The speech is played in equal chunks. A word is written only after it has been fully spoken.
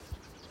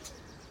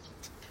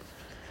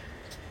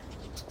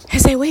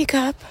As I wake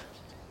up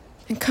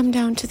and come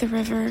down to the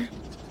river,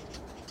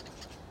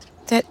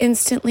 that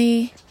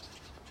instantly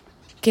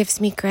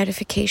gives me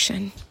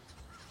gratification.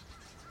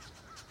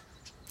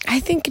 I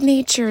think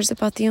nature is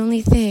about the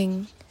only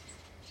thing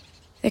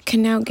that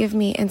can now give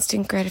me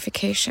instant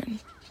gratification.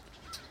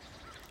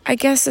 I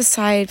guess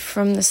aside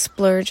from the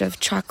splurge of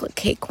chocolate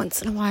cake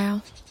once in a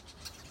while.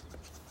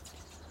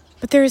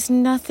 But there is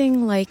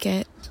nothing like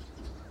it.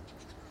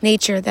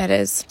 Nature, that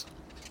is.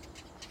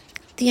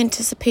 The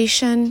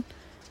anticipation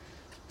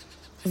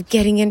of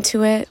getting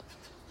into it,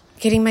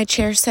 getting my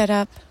chair set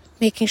up,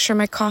 making sure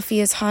my coffee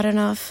is hot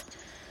enough,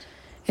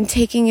 and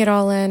taking it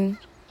all in.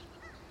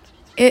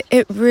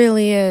 It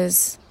really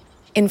is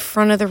in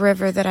front of the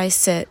river that I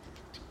sit.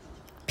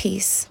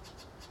 Peace.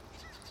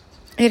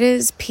 It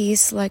is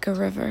peace like a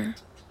river.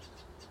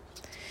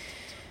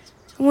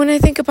 When I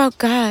think about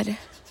God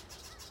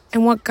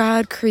and what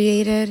God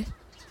created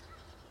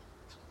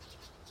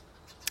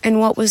and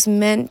what was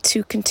meant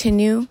to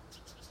continue,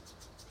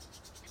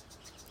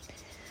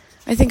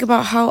 I think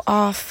about how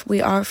off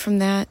we are from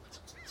that.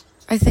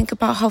 I think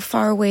about how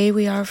far away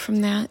we are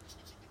from that.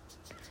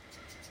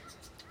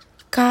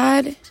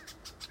 God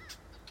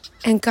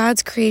and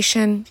God's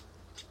creation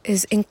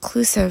is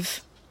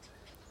inclusive.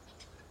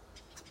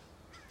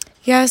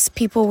 Yes,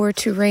 people were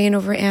to reign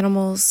over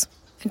animals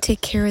and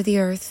take care of the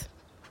earth.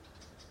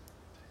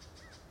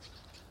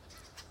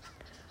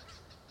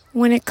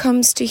 When it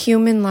comes to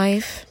human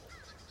life,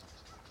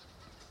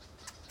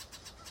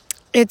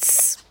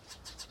 it's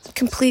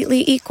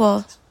completely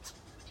equal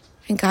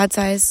in God's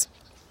eyes.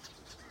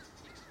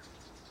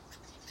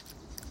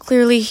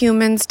 Clearly,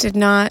 humans did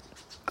not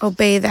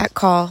obey that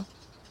call.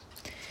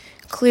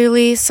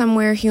 Clearly,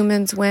 somewhere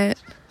humans went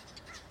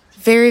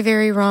very,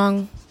 very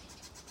wrong.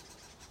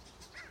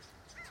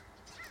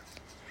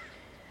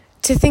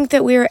 To think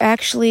that we are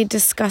actually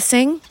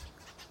discussing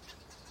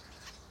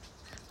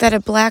that a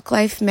Black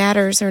life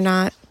matters or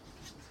not,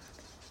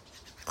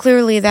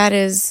 clearly that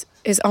is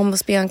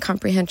almost beyond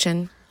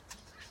comprehension.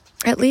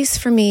 At least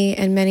for me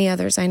and many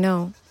others I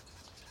know.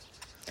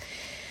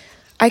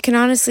 I can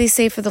honestly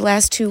say for the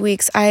last 2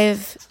 weeks, I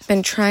have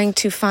been trying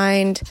to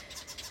find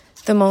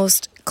the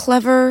most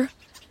clever,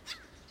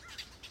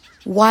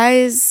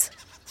 wise,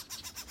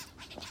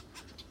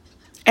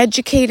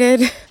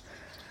 educated,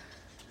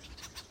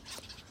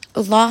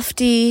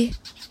 lofty,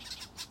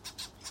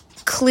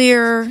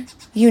 clear,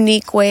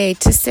 unique way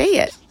to say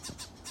it.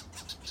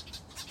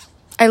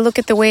 I look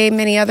at the way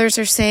many others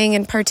are saying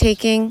and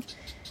partaking,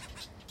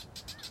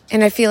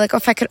 and I feel like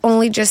if I could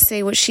only just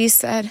say what she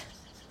said,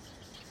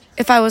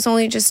 if I was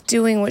only just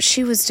doing what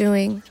she was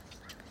doing,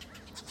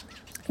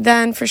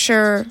 then for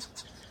sure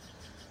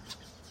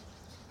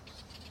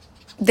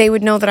they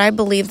would know that I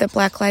believe that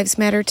Black lives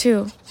matter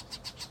too.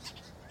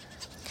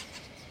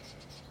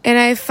 And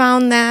I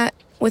found that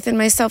within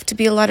myself to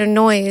be a lot of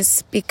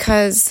noise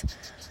because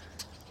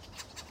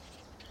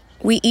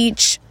we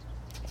each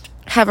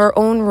have our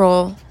own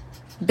role,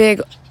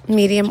 big,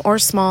 medium, or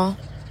small,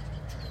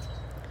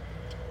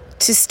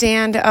 to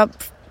stand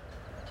up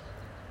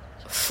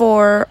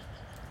for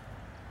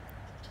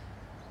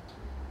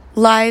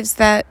lives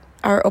that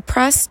are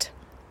oppressed,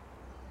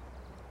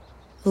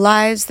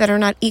 lives that are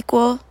not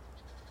equal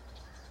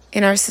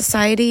in our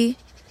society,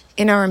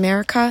 in our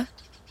America.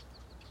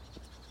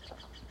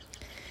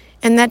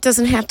 And that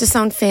doesn't have to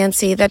sound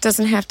fancy. That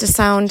doesn't have to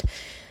sound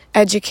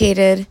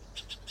educated.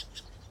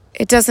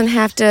 It doesn't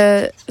have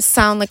to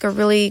sound like a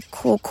really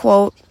cool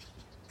quote.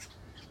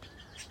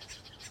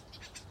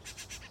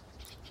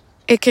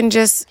 It can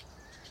just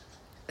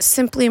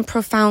simply and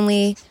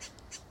profoundly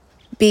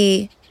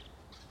be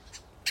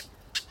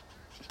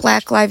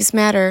Black Lives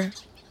Matter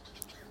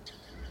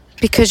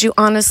because you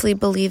honestly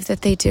believe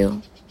that they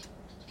do.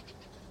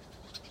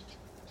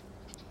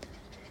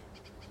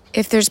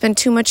 If there's been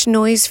too much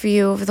noise for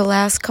you over the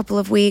last couple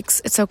of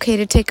weeks, it's okay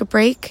to take a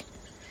break.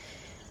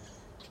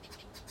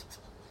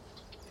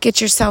 Get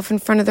yourself in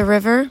front of the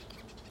river.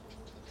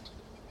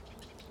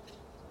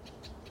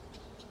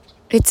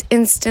 It's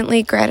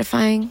instantly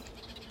gratifying.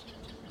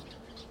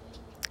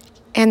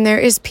 And there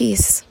is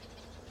peace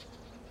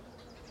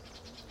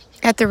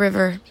at the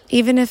river,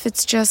 even if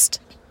it's just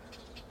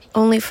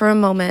only for a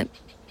moment.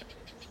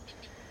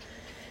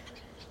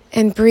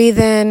 And breathe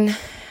in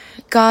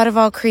God of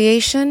all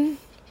creation,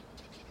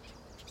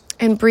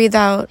 and breathe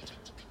out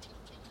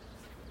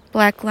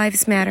Black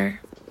Lives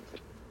Matter.